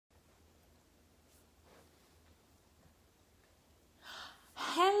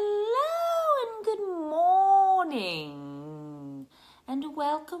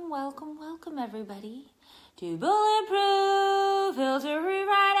everybody, to Bulletproof Filter Free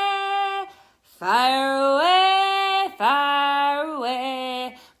Friday. Fire away,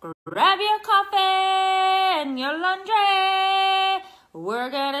 grab your coffee and your laundry. We're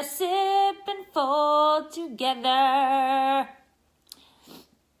gonna sip and fold together.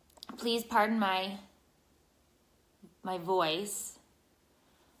 Please pardon my voice.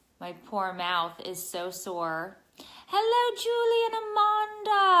 My poor mouth is so sore. Hello, Julie and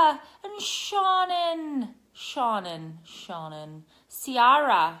Amanda and Shannon,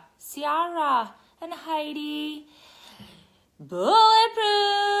 Ciara, and Heidi.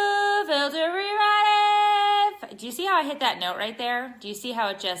 Bulletproof Filter Free Friday. Do you see how I hit that note right there? Do you see how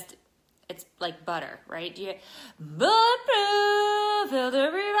it's like butter, right? Bulletproof Filter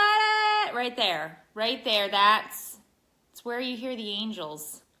Free Friday. Right there. That's where you hear the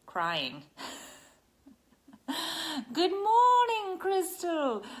angels crying. Good morning,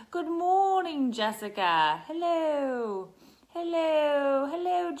 Crystal. Good morning, Jessica. Hello,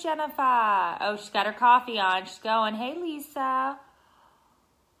 Jennifer. Oh, she's got her coffee on. She's going, hey, Lisa.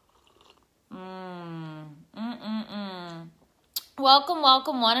 Welcome,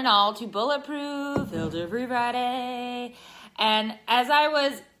 one and all, to Bulletproof Filter Free Friday. And as I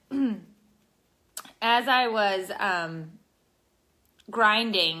was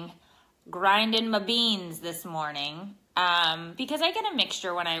grinding my beans this morning, because I get a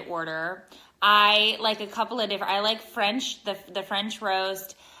mixture when I order. I like a couple of different, I like French, the French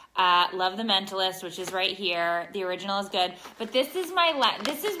roast, love the Mentalist, which is right here. The original is good, but this is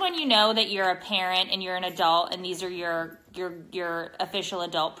this is when you know that you're a parent and you're an adult and these are your official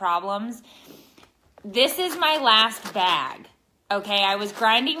adult problems. This is my last bag. Okay, I was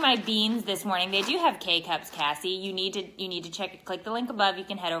grinding my beans this morning. They do have K-cups, Cassie. You need to check it. Click the link above. You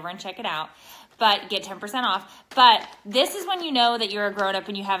can head over and check it out. But get 10% off. But this is when you know that you're a grown-up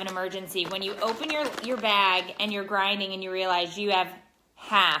and you have an emergency. When you open your bag and you're grinding and you realize you have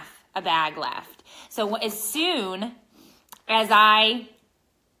half a bag left. So as soon as I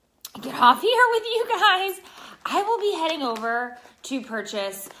get off here with you guys, I will be heading over to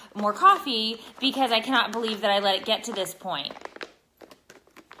purchase more coffee because I cannot believe that I let it get to this point.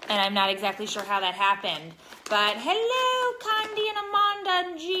 And I'm not exactly sure how that happened. But hello, Candy and Amanda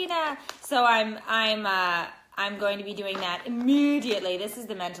and Gina. So I'm going to be doing that immediately. This is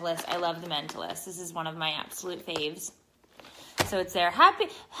the Mentalist. I love the Mentalist. This is one of my absolute faves. So it's there.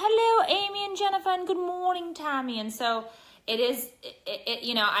 Hello, Amy and Jennifer, and good morning, Tammy. And so it is,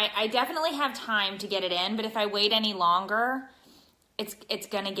 I definitely have time to get it in, but if I wait any longer, it's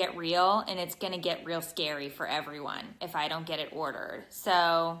going to get real, and it's going to get real scary for everyone if I don't get it ordered.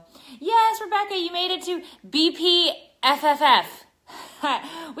 So, yes, Rebecca, you made it to BPFFF.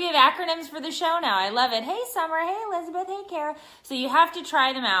 We have acronyms for the show now. I love it. Hey, Summer. Hey, Elizabeth. Hey, Kara. So you have to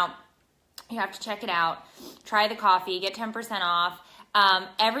try them out. You have to check it out. Try the coffee. Get 10% off.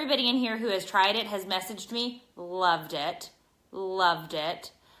 Everybody in here who has tried it has messaged me. Loved it.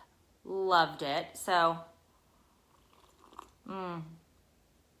 So...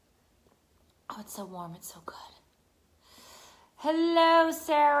 Oh, it's so warm. It's so good. Hello,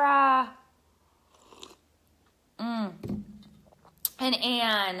 Sarah. And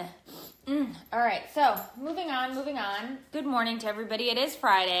Anne. All right, so moving on. Good morning to everybody. It is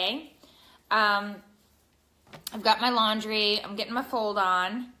Friday. I've got my laundry. I'm getting my fold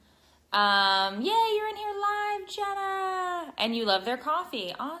on. Yeah, you're in here live, Jenna. And you love their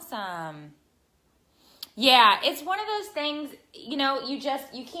coffee. Awesome. Yeah, it's one of those things, you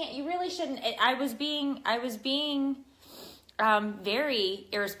really shouldn't. I was being very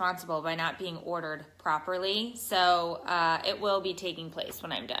irresponsible by not being ordered properly. So it will be taking place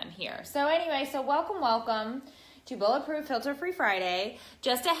when I'm done here. So anyway, welcome to Bulletproof Filter Free Friday.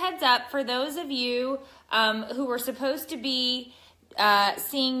 Just a heads up for those of you who were supposed to be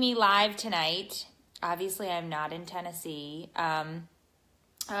seeing me live tonight. Obviously, I'm not in Tennessee.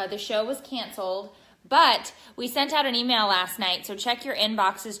 The show was canceled. But we sent out an email last night, so check your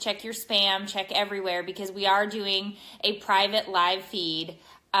inboxes, check your spam, check everywhere, because we are doing a private live feed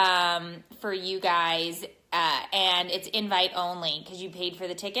for you guys, and it's invite only because you paid for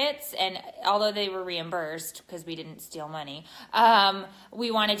the tickets, and although they were reimbursed because we didn't steal money, we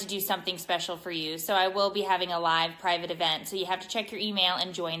wanted to do something special for you. So I will be having a live private event, so you have to check your email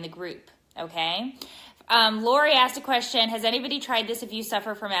and join the group, okay? Lori asked a question, has anybody tried this if you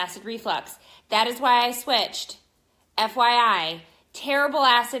suffer from acid reflux? That is why I switched. FYI, terrible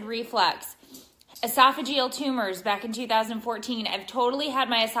acid reflux. Esophageal tumors back in 2014. I've totally had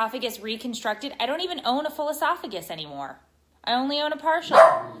my esophagus reconstructed. I don't even own a full esophagus anymore. I only own a partial.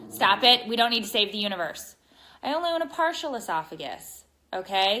 Stop it. We don't need to save the universe. I only own a partial esophagus.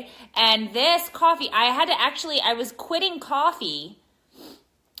 okay? And this coffee, I was quitting coffee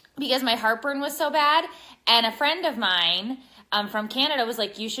because my heartburn was so bad. And a friend of mine from Canada was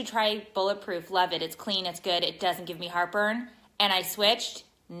like, you should try Bulletproof. Love it. It's clean. It's good. It doesn't give me heartburn. And I switched.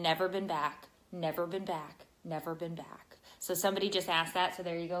 Never been back. Never been back. Never been back. So somebody just asked that. So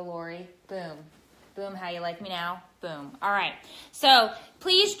there you go, Lori. Boom. Boom. How you like me now? Boom. All right. So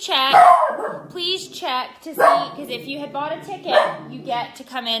please check to see, because if you had bought a ticket, you get to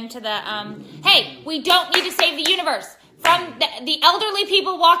come into the, hey, we don't need to save the universe from the elderly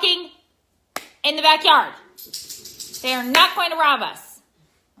people walking in the backyard. They are not going to rob us.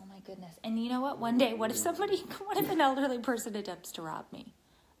 Oh my goodness. And you know what? One day, what if an elderly person attempts to rob me?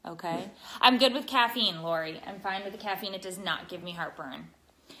 Okay. I'm good with caffeine, Lori. I'm fine with the caffeine. It does not give me heartburn.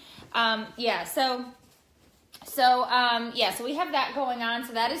 So we have that going on.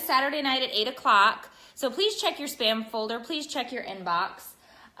 So that is Saturday night at 8 o'clock. So please check your spam folder. Please check your inbox.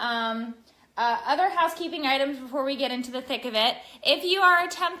 Other housekeeping items before we get into the thick of it. If you are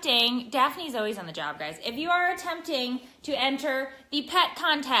attempting, Daphne's always on the job, guys. If you are attempting to enter the pet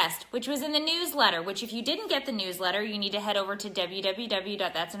contest, which was in the newsletter, which if you didn't get the newsletter, you need to head over to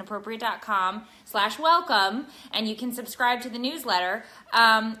www.that'sinappropriate.com/welcome, and you can subscribe to the newsletter.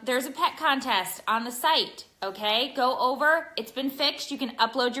 There's a pet contest on the site, okay? Go over. It's been fixed. You can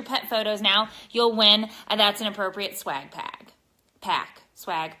upload your pet photos now. You'll win a That's Inappropriate swag pack.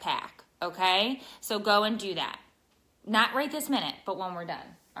 Okay, so go and do that. Not right this minute, but when we're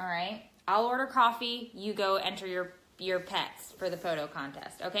done. All right, I'll order coffee. You go enter your pets for the photo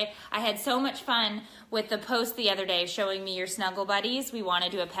contest. Okay, I had so much fun with the post the other day showing me your snuggle buddies. We want to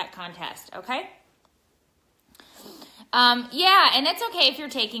do a pet contest. Okay. Yeah, and it's okay if you're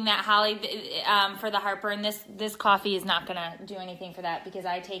taking that, Holly, for the heartburn. This coffee is not gonna do anything for that because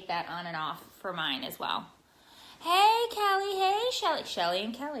I take that on and off for mine as well. Hey, Kelly. Hey, Shelly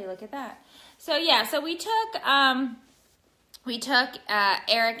and Kelly. Look at that. So, yeah. So, we took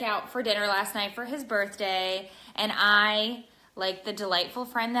Eric out for dinner last night for his birthday. And I, like the delightful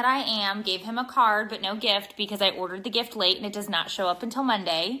friend that I am, gave him a card but no gift because I ordered the gift late and it does not show up until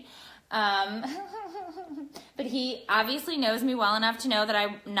Monday. But he obviously knows me well enough to know that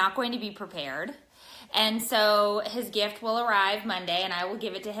I'm not going to be prepared. And so his gift will arrive Monday, and I will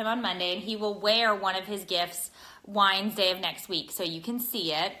give it to him on Monday, and he will wear one of his gifts Wednesday of next week, so you can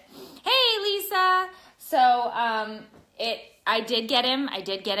see it. Hey, Lisa! So I did get him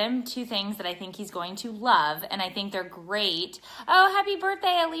two things that I think he's going to love, and I think they're great. Oh, happy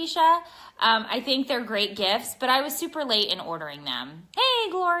birthday, Alicia! I think they're great gifts, but I was super late in ordering them.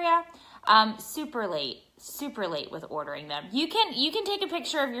 Hey, Gloria! Super late with ordering them. You can take a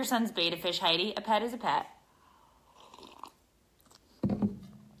picture of your son's betta fish, Heidi. A pet is a pet.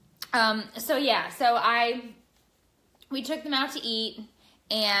 We took them out to eat,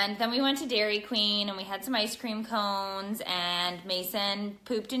 and then we went to Dairy Queen, and we had some ice cream cones, and Mason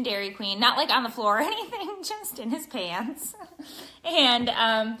pooped in Dairy Queen, not like on the floor or anything, just in his pants, and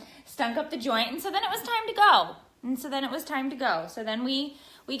stunk up the joint, and so then it was time to go. So then we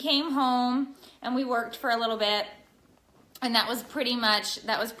came home, and we worked for a little bit, and that was pretty much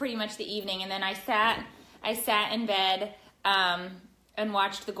the evening, and then I sat in bed, and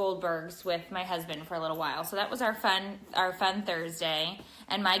watched the Goldbergs with my husband for a little while. So that was our fun Thursday.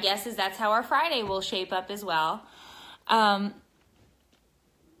 And my guess is that's how our Friday will shape up as well.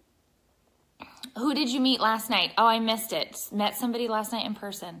 Who did you meet last night? Oh, I missed it. Met somebody last night in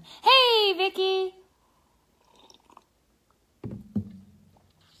person. Hey, Vicky.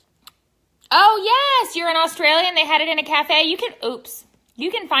 Oh, yes. You're in Australia and they had it in a cafe. You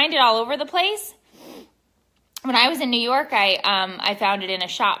can find it all over the place. When I was in New York, I found it in a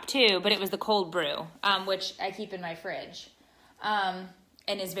shop too, but it was the cold brew, which I keep in my fridge, and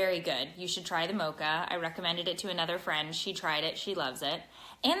is very good. You should try the mocha. I recommended it to another friend. She tried it. She loves it.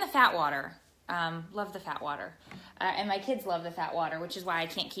 And the fat water. Love the fat water. And my kids love the fat water, which is why I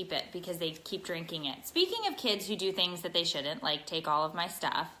can't keep it because they keep drinking it. Speaking of kids who do things that they shouldn't, like take all of my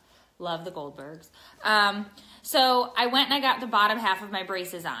stuff, love the Goldbergs. So I went and I got the bottom half of my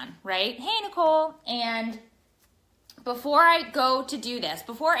braces on, right? Hey, Nicole. And before I go to do this,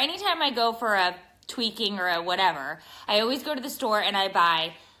 anytime I go for a tweaking or a whatever, I always go to the store and I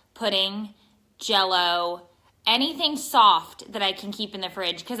buy pudding, Jell-O, anything soft that I can keep in the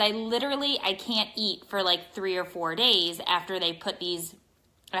fridge because I can't eat for like 3 or 4 days after they twist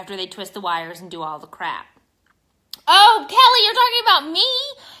the wires and do all the crap. Oh, Kelly, you're talking about me?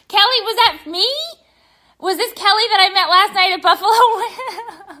 Kelly, was that me? Was this Kelly that I met last night at Buffalo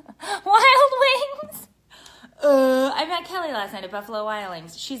Wild Wings? I met Kelly last night at Buffalo Wild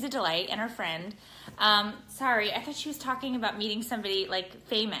Wings. She's a delight and her friend. Sorry, I thought she was talking about meeting somebody like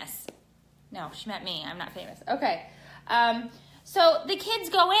famous. No, she meant me. I'm not famous. Okay. So the kids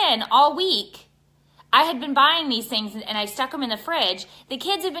go in all week. I had been buying these things and I stuck them in the fridge. The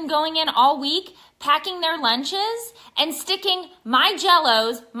kids have been going in all week, packing their lunches and sticking my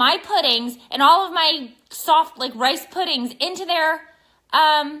Jellos, my puddings, and all of my soft like rice puddings into their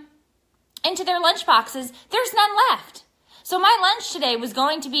lunch boxes. There's none left. So my lunch today was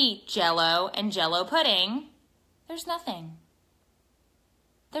going to be Jello and Jello pudding. There's nothing.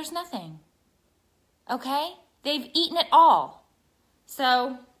 There's nothing. Okay? They've eaten it all.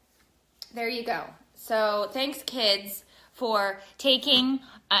 So there you go. So thanks, kids, for taking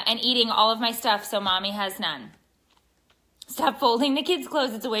and eating all of my stuff so mommy has none. Stop folding the kids'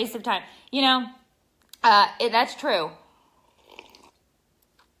 clothes. It's a waste of time. You know, that's true.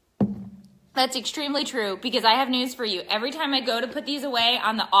 That's extremely true because I have news for you. Every time I go to put these away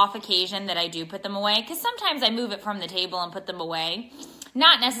on the off occasion that I do put them away, because sometimes I move it from the table and put them away.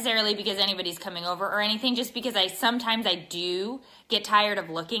 Not necessarily because anybody's coming over or anything, just because sometimes I do get tired of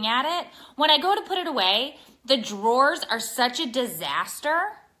looking at it. When I go to put it away, the drawers are such a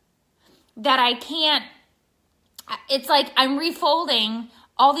disaster that I can't, it's like I'm refolding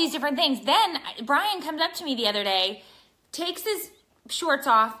all these different things. Then Brian comes up to me the other day, takes his shorts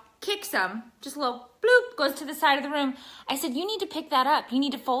off, kicks them, just a little bloop, goes to the side of the room. I said, you need to pick that up. You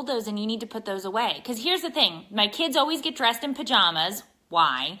need to fold those and you need to put those away. Because here's the thing. My kids always get dressed in pajamas.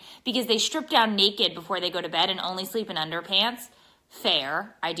 Why? Because they strip down naked before they go to bed and only sleep in underpants.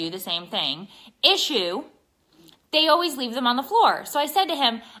 Fair. I do the same thing. Issue. They always leave them on the floor. So I said to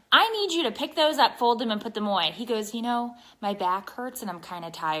him, I need you to pick those up, fold them, and put them away. He goes, you know, my back hurts and I'm kind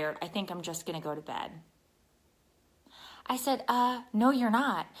of tired. I think I'm just going to go to bed. I said, no, you're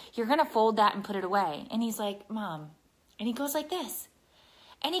not. You're going to fold that and put it away. And he's like, Mom. And he goes like this.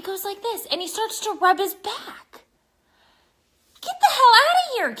 And he goes like this. And he starts to rub his back. Get the hell out of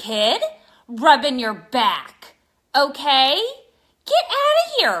here, kid. Rubbing your back. Okay? Get out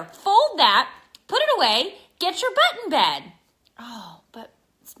of here. Fold that. Put it away. Get your butt in bed. Oh, but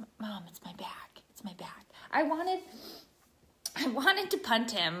Mom, it's my back. It's my back. I wanted to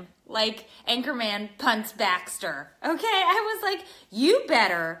punt him like Anchorman punts Baxter. Okay? I was like, you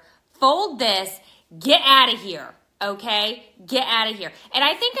better fold this. Get out of here. Okay? Get out of here. And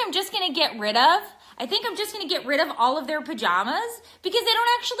I think I'm just going to get rid of all of their pajamas because they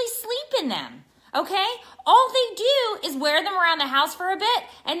don't actually sleep in them. Okay? All they do is wear them around the house for a bit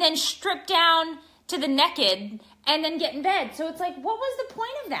and then strip down to the naked and then get in bed. So it's like, what was the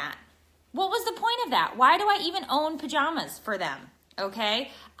point of that? What was the point of that? Why do I even own pajamas for them? Okay?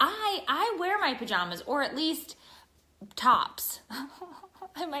 I wear my pajamas, or at least tops.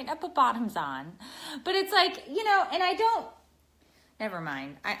 I might not put bottoms on. But it's like, you know, and I don't, never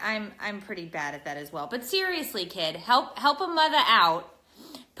mind. I'm pretty bad at that as well. But seriously, kid, help a mother out.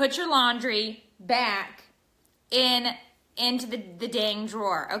 Put your laundry back into the dang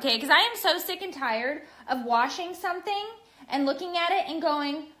drawer, okay? Because I am so sick and tired of washing something and looking at it and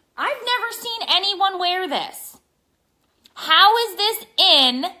going, I've never seen anyone wear this. How is this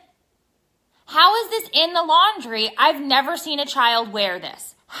in the laundry? I've never seen a child wear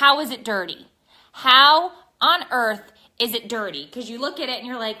this. How is it dirty? How on earth is it dirty? Because you look at it and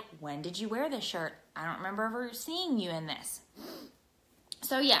you're like, when did you wear this shirt? I don't remember ever seeing you in this.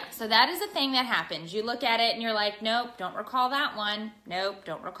 So yeah, so that is a thing that happens. You look at it and you're like, nope, don't recall that one. Nope,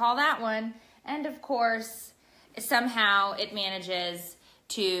 don't recall that one. And of course, somehow it manages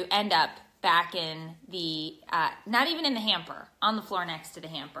to end up back in the, not even in the hamper, on the floor next to the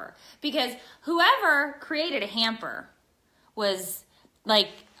hamper. Because whoever created a hamper was like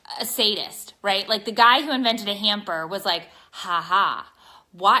a sadist, right? Like the guy who invented a hamper was like, ha ha,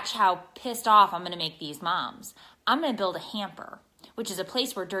 watch how pissed off I'm going to make these moms. I'm going to build a hamper, which is a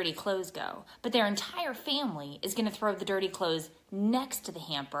place where dirty clothes go. But their entire family is going to throw the dirty clothes next to the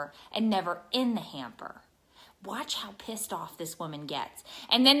hamper and never in the hamper. Watch how pissed off this woman gets.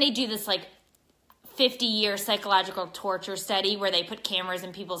 And then they do this like 50-year psychological torture study where they put cameras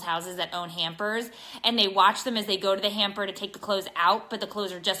in people's houses that own hampers and they watch them as they go to the hamper to take the clothes out, but the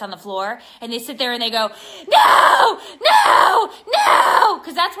clothes are just on the floor. And they sit there and they go, no, no, no.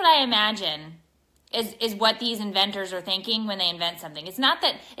 Because that's what I imagine is what these inventors are thinking when they invent something. It's not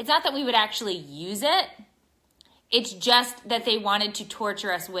that we would actually use it. It's just that they wanted to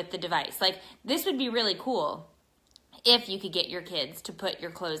torture us with the device. Like, this would be really cool if you could get your kids to put your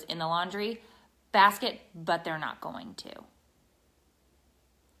clothes in the laundry basket, but they're not going to.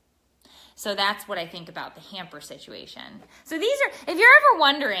 So that's what I think about the hamper situation. So these are, if you're ever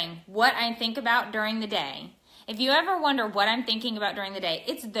wondering what I think about during the day, if you ever wonder what I'm thinking about during the day,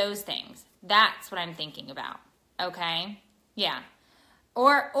 it's those things. That's what I'm thinking about. Okay? Yeah.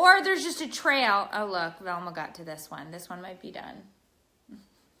 Or there's just a trail. Oh, look, Velma got to this one. This one might be done.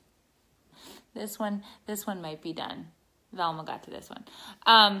 This one might be done. Velma got to this one.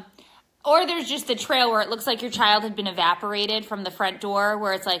 Or there's just a trail where it looks like your child had been evaporated from the front door,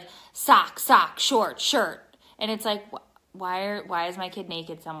 where it's like sock, short, shirt. And it's like, why is my kid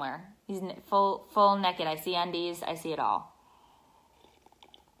naked somewhere? He's full naked. I see undies. I see it all.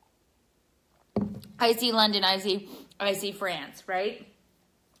 I see London. I see France, right?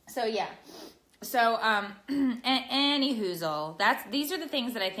 So yeah. So any hoozle. These are the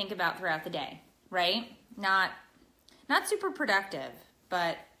things that I think about throughout the day, right? Not super productive,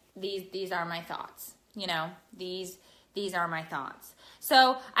 but these are my thoughts. You know, these are my thoughts.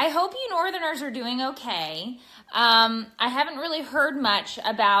 So I hope you Northerners are doing okay. I haven't really heard much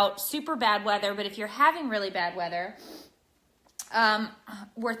about super bad weather, but if you're having really bad weather,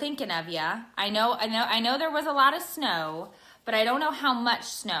 we're thinking of you. I know there was a lot of snow, but I don't know how much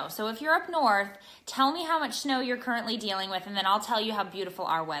snow. So if you're up north, tell me how much snow you're currently dealing with, and then I'll tell you how beautiful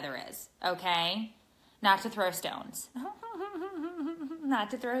our weather is, okay? Not to throw stones.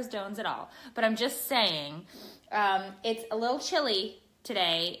 Not to throw stones at all. But I'm just saying, it's a little chilly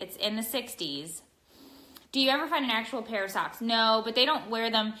today. It's in the 60s. Do you ever find an actual pair of socks? No, but they don't wear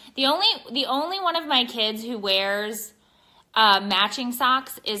them. The only one of my kids who wears matching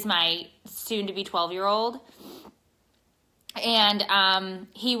socks is my soon-to-be 12-year-old. And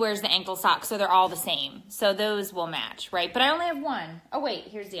he wears the ankle socks, so they're all the same. So those will match, right? But I only have one. Oh, wait,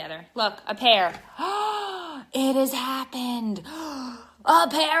 here's the other. Look, a pair. It has happened. A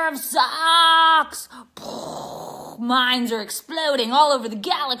pair of socks. Minds are exploding all over the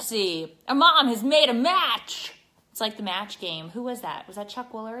galaxy. A mom has made a match. It's like the match game. Who was that? Was that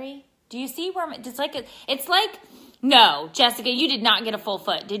Chuck Woolery? Do you see where it's like, no, Jessica, you did not get a full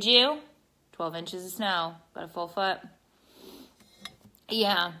foot, did you? 12 inches of snow. Got a full foot.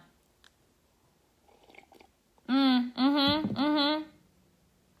 Yeah.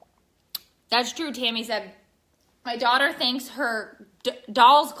 That's true, Tammy said. My daughter thinks her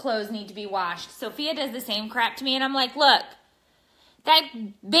doll's clothes need to be washed. Sophia does the same crap to me, and I'm like, look, that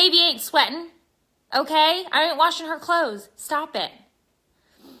baby ain't sweating, okay? I ain't washing her clothes. Stop it.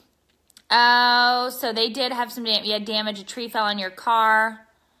 Oh, so they did have some damage. A tree fell on your car.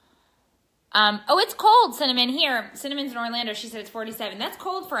 Oh, it's cold, Cinnamon, here. Cinnamon's in Orlando. She said it's 47. That's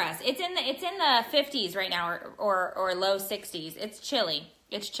cold for us. It's in the 50s right now, or low 60s. It's chilly.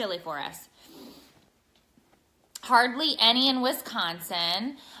 It's chilly for us. Hardly any in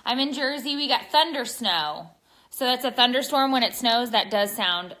Wisconsin. I'm in Jersey. We got thunder snow. So that's a thunderstorm when it snows. That does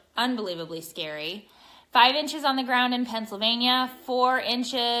sound unbelievably scary. 5 inches on the ground in Pennsylvania. 4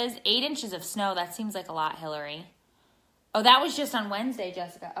 inches, 8 inches of snow. That seems like a lot, Hillary. Oh, that was just on Wednesday,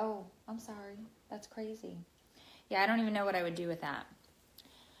 Jessica. Oh, I'm sorry. That's crazy. Yeah, I don't even know what I would do with that.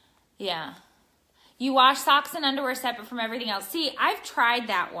 Yeah. You wash socks and underwear separate from everything else. See, I've tried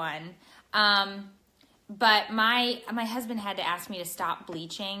that one. But my husband had to ask me to stop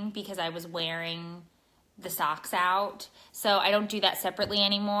bleaching because I was wearing the socks out. So I don't do that separately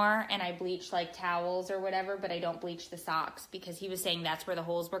anymore. And I bleach like towels or whatever, but I don't bleach the socks because he was saying that's where the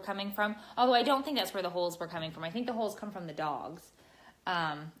holes were coming from. Although I don't think that's where the holes were coming from. I think the holes come from the dogs.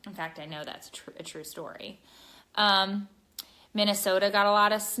 In fact, I know that's a true story. Minnesota got a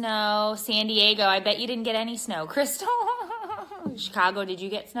lot of snow. San Diego, I bet you didn't get any snow. Crystal? Chicago, did you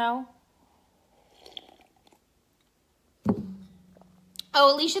get snow?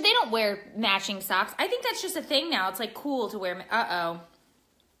 Oh, Alicia, they don't wear matching socks. I think that's just a thing now. It's like cool to wear. Uh-oh.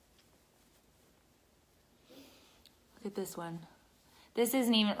 Look at this one. This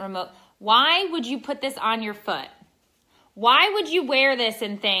isn't even remote. Why would you put this on your foot? Why would you wear this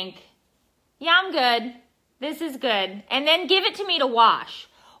and think, yeah, I'm good. This is good. And then give it to me to wash?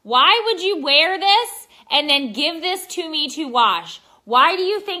 Why would you wear this and then give this to me to wash? Why do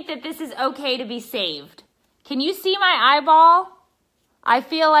you think that this is okay to be saved? Can you see my eyeball? I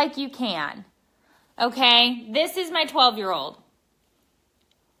feel like you can. Okay? This is my 12-year-old.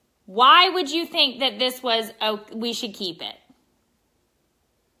 Why would you think that this was, we should keep it?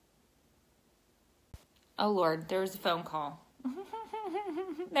 Oh, Lord, there was a phone call.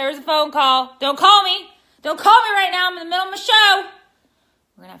 There was a phone call. Don't call me. Don't call me right now. I'm in the middle of my show.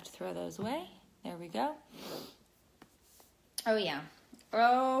 We're going to have to throw those away. There we go. Oh, yeah.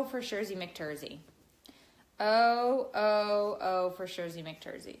 Oh, for Shurzy McTurzy. Oh, for Shurzy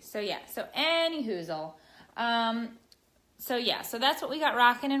McTurzy. So, yeah. So, any hoozle. So that's what we got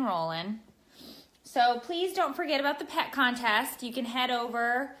rocking and rolling. So, please don't forget about the pet contest. You can head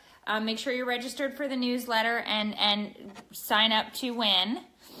over, make sure you're registered for the newsletter and sign up to win.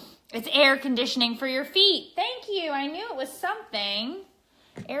 It's air conditioning for your feet. Thank you. I knew it was something.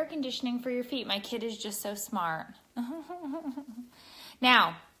 Air conditioning for your feet. My kid is just so smart.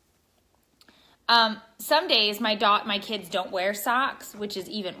 Now, some days my kids don't wear socks, which is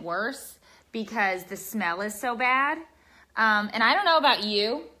even worse because the smell is so bad. And I don't know about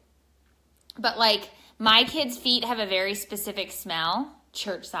you, but like my kids' feet have a very specific smell.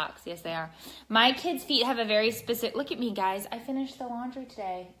 Church socks, yes they are. My kids' feet have a very specific, look at me guys, I finished the laundry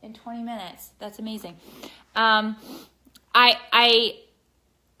today in 20 minutes. That's amazing. My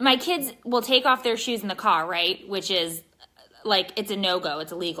kids will take off their shoes in the car, right? Which is like, it's a no-go,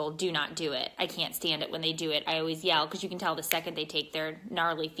 it's illegal, do not do it. I can't stand it when they do it. I always yell because you can tell the second they take their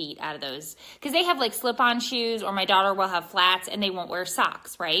gnarly feet out of those. Because they have like slip-on shoes, or my daughter will have flats and they won't wear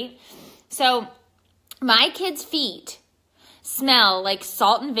socks, right? So my kids' feet smell like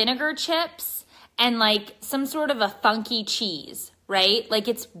salt and vinegar chips and like some sort of a funky cheese, right? Like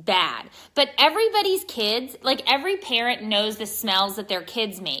it's bad. But everybody's kids, like every parent knows the smells that their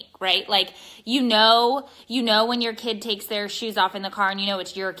kids make, right? Like you know when your kid takes their shoes off in the car and you know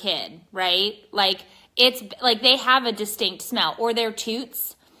it's your kid, right? Like it's like they have a distinct smell, or their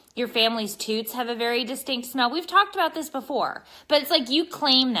toots. Your family's toots have a very distinct smell. We've talked about this before, but it's like you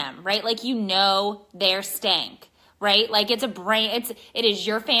claim them, right? Like you know their stank. Right? Like it's a brand, it is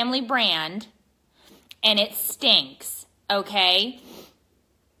your family brand and it stinks, okay?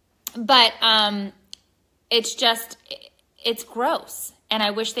 But it's gross. And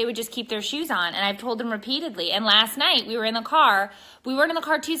I wish they would just keep their shoes on. And I've told them repeatedly. And last night we weren't in the car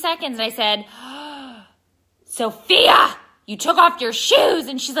 2 seconds and I said, Sophia, you took off your shoes.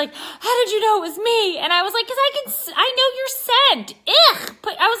 And she's like, how did you know it was me? And I was like, because I know your scent. Ugh.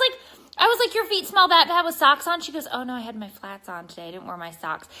 But I was like, your feet smell that bad with socks on? She goes, oh no, I had my flats on today. I didn't wear my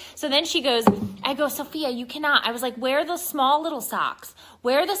socks. So then I go, Sophia, you cannot. I was like, wear the small little socks.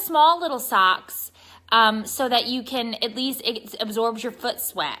 Wear the small little socks so that you can, at least it absorbs your foot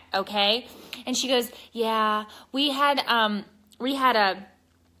sweat, okay? And she goes, yeah, we had a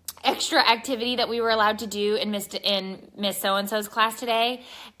extra activity that we were allowed to do in Miss So-and-so's class today.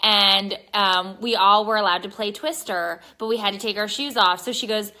 And we all were allowed to play Twister, but we had to take our shoes off. So she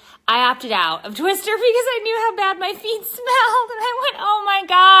goes, I opted out of Twister because I knew how bad my feet smelled. And I went, oh my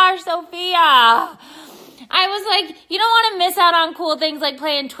gosh, Sophia. I was like, you don't want to miss out on cool things like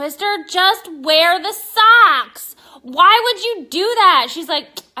playing Twister. Just wear the socks. Why would you do that? She's like,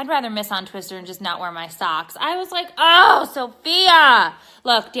 I'd rather miss on Twister and just not wear my socks. I was like, oh, Sophia.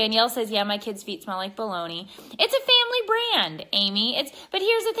 Look, Danielle says, yeah, my kids' feet smell like bologna. It's a family brand, Amy. But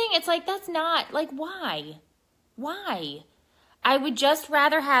here's the thing. It's like, that's not, like, why? Why? I would just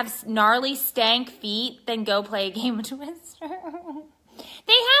rather have gnarly stank feet than go play a game of Twister. They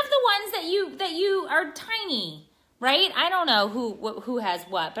have the ones that you are tiny, right? I don't know who has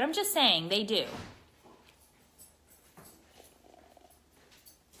what, but I'm just saying they do.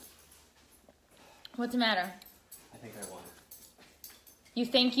 What's the matter? I think I won. You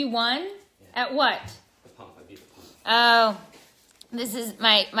think you won? Yeah. At what? The pump. I beat the pump. Oh, this is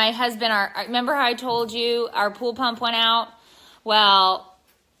my husband. Remember how I told you our pool pump went out? Well,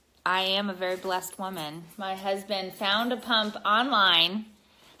 I am a very blessed woman. My husband found a pump online,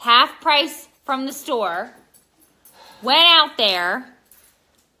 half price from the store, went out there,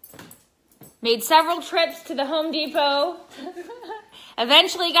 made several trips to the Home Depot,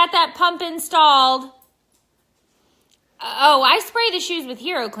 eventually got that pump installed. Oh, I spray the shoes with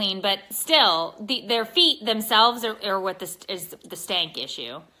Hero Clean, but still, their feet themselves are what is the stank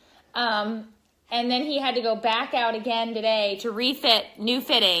issue. And then he had to go back out again today to refit new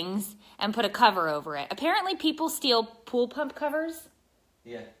fittings and put a cover over it. Apparently people steal pool pump covers.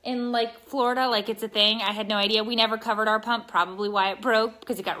 Yeah. In like Florida, like it's a thing. I had no idea. We never covered our pump, probably why it broke,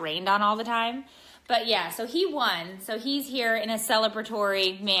 because it got rained on all the time. But yeah, so he won. So he's here in a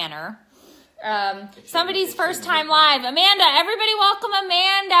celebratory manner. Somebody's first time live. Amanda, everybody welcome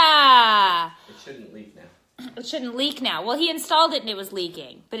Amanda. It shouldn't leak now. It shouldn't leak now. Well, he installed it and it was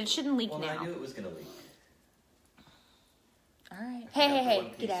leaking, but it shouldn't leak now. Well, I knew it was going to leak. All right.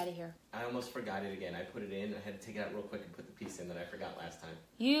 Hey, get out of here. I almost forgot it again. I put it in. I had to take it out real quick and put the piece in that I forgot last time.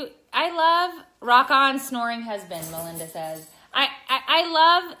 I love rock on snoring husband, Melinda says.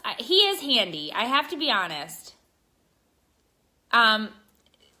 He is handy. I have to be honest. The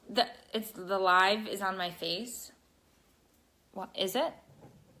live is on my face. What is it?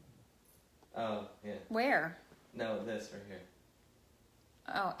 Oh, yeah. Where? No, this right here.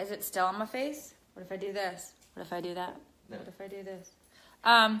 Oh, is it still on my face? What if I do this? What if I do that? No. What if I do this?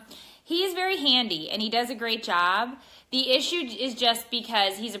 He is very handy and he does a great job. The issue is just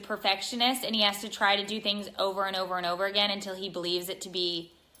because he's a perfectionist and he has to try to do things over and over and over again until he believes it to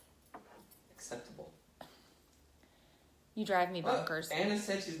be acceptable. You drive me bonkers. Anna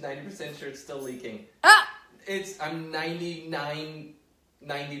said she's 90% sure it's still leaking. I'm 90%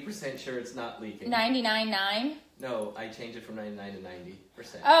 sure it's not leaking. 99.9? No, I changed it from 99 to 90%.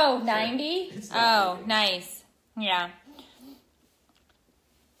 Oh, 90? It's not leaking. Nice. Yeah.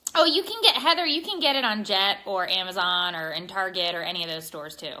 Oh, you can get it on Jet or Amazon or in Target or any of those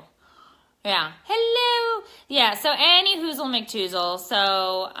stores too. Yeah. Hello. Yeah, so any Hoozle McToozle.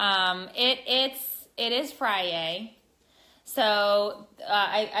 So it is Friday. So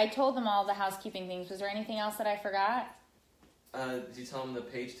I told them all the housekeeping things. Was there anything else that I forgot? Did you tell them the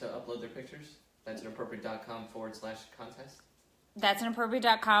page to upload their pictures? That's inappropriate.com/contest. That's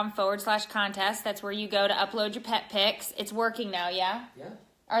inappropriate.com/contest. That's where you go to upload your pet pics. It's working now, yeah? Yeah.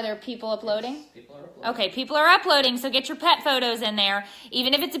 Are there people uploading? Yes, people are uploading. Okay, people are uploading, so get your pet photos in there.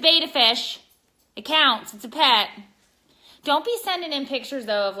 Even if it's a betta fish, it counts. It's a pet. Don't be sending in pictures,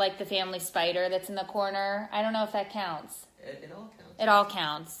 though, of, like, the family spider that's in the corner. I don't know if that counts. It all counts. It all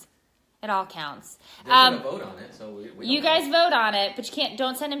counts. It all counts. They're going to vote on it, so we you guys vote on it, but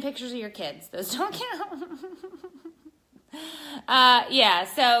don't send in pictures of your kids. Those don't count. Yeah,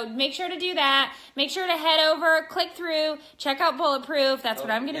 so make sure to do that. Make sure to head over, click through, check out Bulletproof. That's what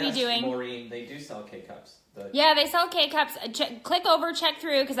I'm going to be doing. Maureen, they do sell K-Cups. Yeah, they sell K-Cups. Click over, check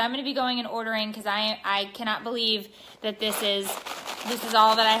through, because I'm going to be going and ordering, because I cannot believe that this is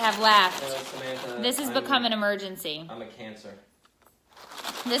all that I have left. Samantha, this has become an emergency. I'm a Cancer.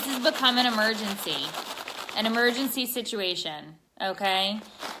 This has become an emergency situation, okay?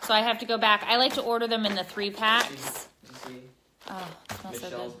 So I have to go back. I like to order them in the 3-packs. Did you see? Oh, it smells so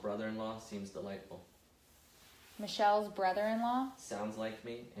Michelle's good. brother-in-law seems delightful. Michelle's brother-in-law? Sounds like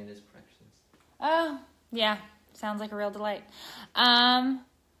me and is precious. Oh, yeah. Sounds like a real delight.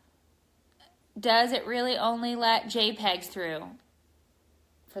 Does it really only let JPEGs through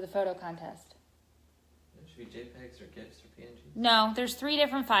for the photo contest? It should be JPEGs or GIFs or PNGs. No, there's 3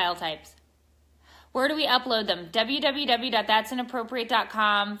 different file types. Where do we upload them?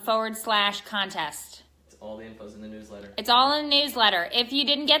 www.that'sinappropriate.com/contest. All the info's in the newsletter. It's all in the newsletter. If you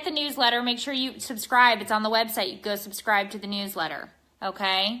didn't get the newsletter, make sure you subscribe. It's on the website. You go subscribe to the newsletter.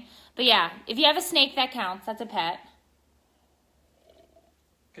 Okay? But yeah, if you have a snake, that counts. That's a pet.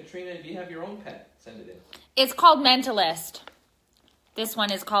 Katrina, if you have your own pet, send it in. It's called Mentalist. This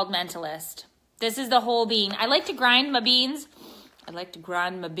one is called Mentalist. This is the whole bean. I like to grind my beans.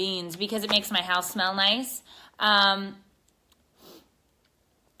 Because it makes my house smell nice.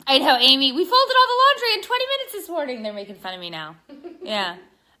 I know, Amy. We folded all the laundry in 20 minutes this morning. They're making fun of me now. Yeah.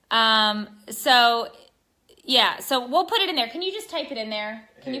 So we'll put it in there. Can you just type it in there?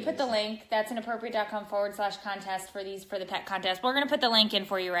 Can you put the link? That's inappropriate.com/contest for the pet contest. We're going to put the link in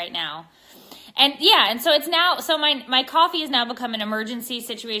for you right now. And yeah, and so it's now, so my coffee has now become an emergency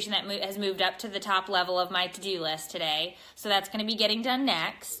situation that has moved up to the top level of my to-do list today. So that's going to be getting done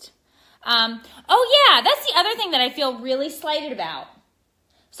next. Oh yeah, that's the other thing that I feel really slighted about.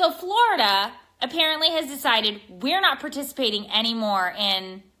 So Florida apparently has decided we're not participating anymore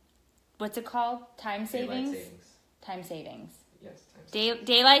in, what's it called? Time savings? Time savings. Yes,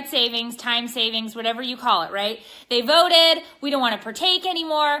 Daylight savings, time savings, whatever you call it, right? They voted. We don't want to partake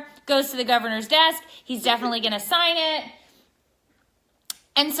anymore. Goes to the governor's desk. He's definitely going to sign it.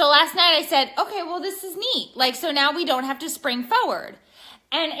 And so last night I said, okay, well, this is neat. Like, so now we don't have to spring forward.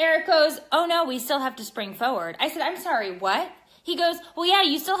 And Eric goes, oh, no, we still have to spring forward. I said, I'm sorry, what? He goes, well, yeah,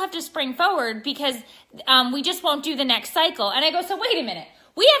 you still have to spring forward because we just won't do the next cycle. And I go, so wait a minute.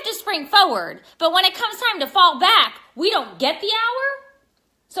 We have to spring forward, but when it comes time to fall back, we don't get the hour?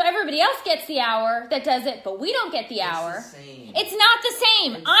 So everybody else gets the hour that does it, but we don't get the hour. It's the same. It's not the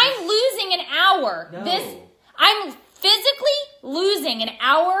same. I'm losing an hour. No. I'm physically losing an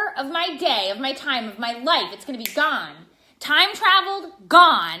hour of my day, of my time, of my life. It's going to be gone. Time traveled,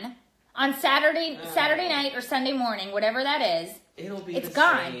 gone on Saturday night or Sunday morning, whatever that is. It'll be it's the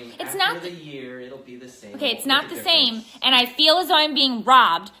gone. same. It's After not the year. It'll be the same. Okay, it's not the same, and I feel as though I'm being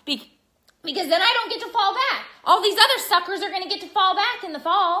robbed because then I don't get to fall back. All these other suckers are going to get to fall back in the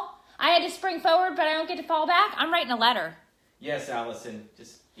fall. I had to spring forward, but I don't get to fall back. I'm writing a letter. Yes, Allison.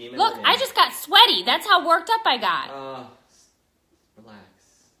 Just email. Look, I just got sweaty. That's how worked up I got. Relax.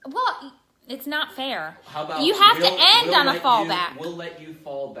 Well, it's not fair. How about you have to end on a fallback? We'll let you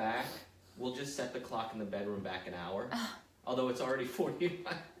fall back. We'll just set the clock in the bedroom back an hour. Although it's already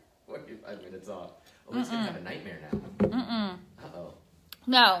 45 minutes off. Oh, he's going to have a nightmare now. Uh-oh.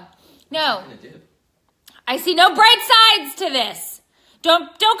 No. What's he going to do? I see no bright sides to this.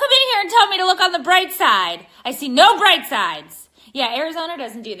 Don't come in here and tell me to look on the bright side. I see no bright sides. Yeah, Arizona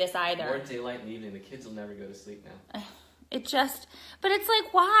doesn't do this either. More daylight in the evening. The kids will never go to sleep now. But it's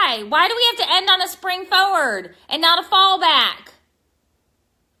like, why? Why do we have to end on a spring forward and not a fall back?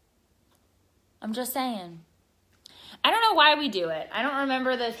 I'm just saying. I don't know why we do it. I don't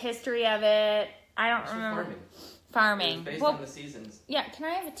remember the history of it. I don't remember. Farming. It's based on the seasons. Yeah, can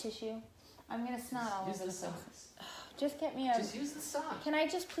I have a tissue? I'm going to snot all over the place. Just get me a... Just use the sock. Can I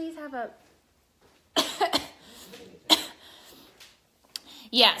just please have a...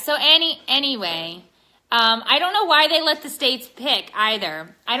 Yeah, so anyway, I don't know why they let the states pick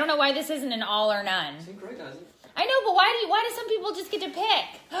either. I don't know why this isn't an all or none. St. Croix doesn't. I know, but why do some people just get to pick?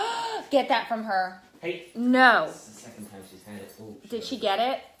 Get that from her. Hey. No. This is the second time she's had it. Ooh, Did she get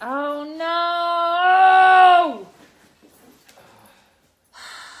it? Oh, no.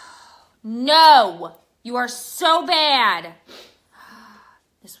 No. You are so bad.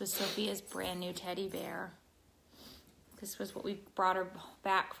 This was Sophia's brand new teddy bear. This was what we brought her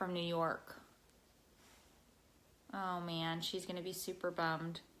back from New York. Oh, man. She's going to be super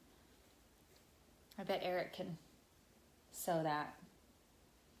bummed. I bet Eric can sew that.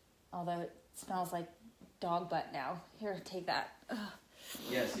 Although it smells like dog butt now. Here, take that. Ugh.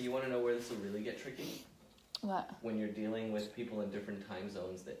 Yeah, so you want to know where this will really get tricky? What? When you're dealing with people in different time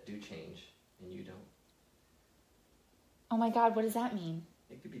zones that do change and you don't. Oh, my God. What does that mean?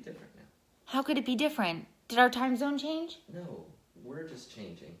 It could be different now. How could it be different? Did our time zone change? No, we're just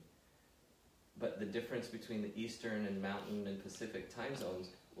changing. But the difference between the Eastern and Mountain and Pacific time zones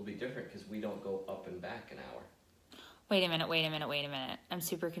will be different because we don't go up and back an hour. Wait a minute. I'm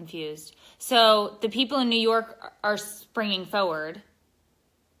super confused. So the people in New York are springing forward.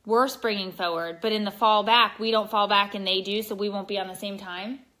 We're springing forward. But in the fall back, we don't fall back and they do, so we won't be on the same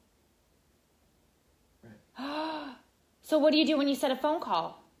time? Right. So what do you do when you set a phone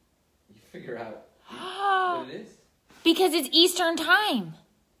call? You figure out what it is. Because it's Eastern time.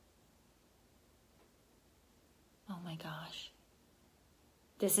 Oh my gosh.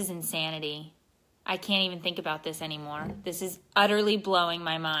 This is insanity. I can't even think about this anymore. This is utterly blowing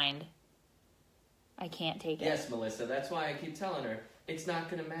my mind. I can't take it. Yes, Melissa, that's why I keep telling her, it's not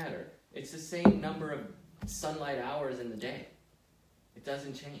going to matter. It's the same number of sunlight hours in the day. It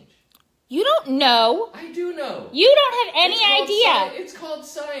doesn't change. You don't know. I do know. You don't have any idea. It's called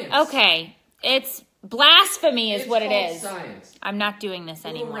science. Okay. It's blasphemy is what it is. It's called science. I'm not doing this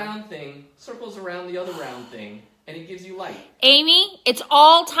anymore. A little round thing circles around the other round thing, and it gives you light. Amy, it's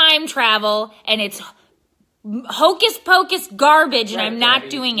all time travel, and it's hocus pocus garbage, and I'm not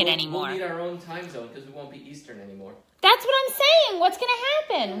doing it anymore. We'll need our own time zone because we won't be Eastern anymore. That's what I'm saying. What's going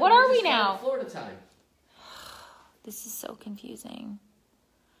to happen? What are we now? Florida time. This is so confusing.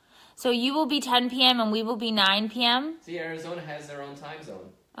 So you will be 10 p.m. and we will be 9 p.m.? See, Arizona has their own time zone.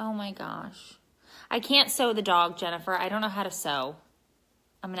 Oh, my gosh. I can't sew the dog, Jennifer. I don't know how to sew.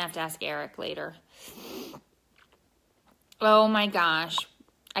 I'm going to have to ask Eric later. Oh, my gosh.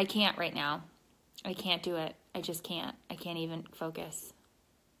 I can't right now. I can't do it. I just can't. I can't even focus.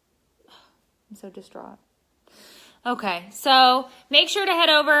 I'm so distraught. Okay, so make sure to head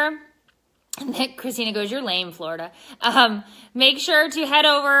over. Christina goes, you're lame, Florida. Make sure to head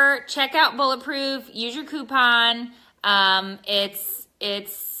over, check out Bulletproof, use your coupon. I'm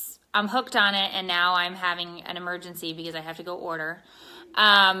hooked on it, and now I'm having an emergency because I have to go order.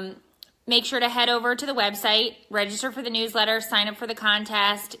 Make sure to head over to the website, register for the newsletter, sign up for the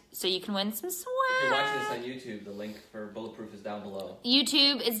contest so you can win some swag. If you're watching this on YouTube, the link for Bulletproof is down below.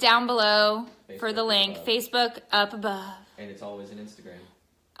 YouTube is down below for the link. Above. Facebook up above. And it's always an Instagram.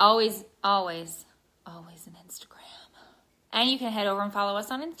 Always an Instagram. And you can head over and follow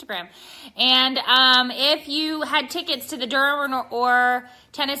us on Instagram. And if you had tickets to the Durham or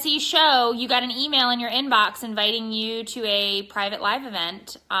Tennessee show, you got an email in your inbox inviting you to a private live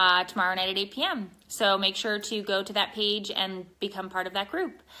event tomorrow night at 8 p.m. So make sure to go to that page and become part of that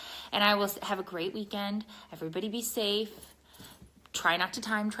group. And I will have a great weekend. Everybody be safe. Try not to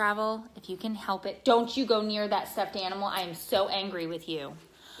time travel if you can help it. Don't you go near that stuffed animal. I am so angry with you.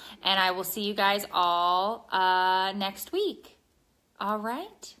 And I will see you guys all next week. All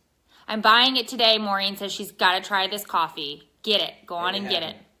right? I'm buying it today. Maureen says she's got to try this coffee. Get it. Go on and get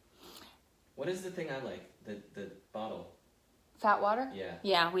it. What is the thing I like? The bottle. Fat water? Yeah.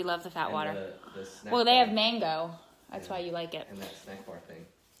 Yeah, we love the fat water. The snack well, they bar. have mango. That's why you like it. And that snack bar thing.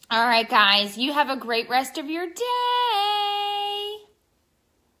 All right, guys. You have a great rest of your day.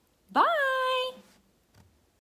 Bye.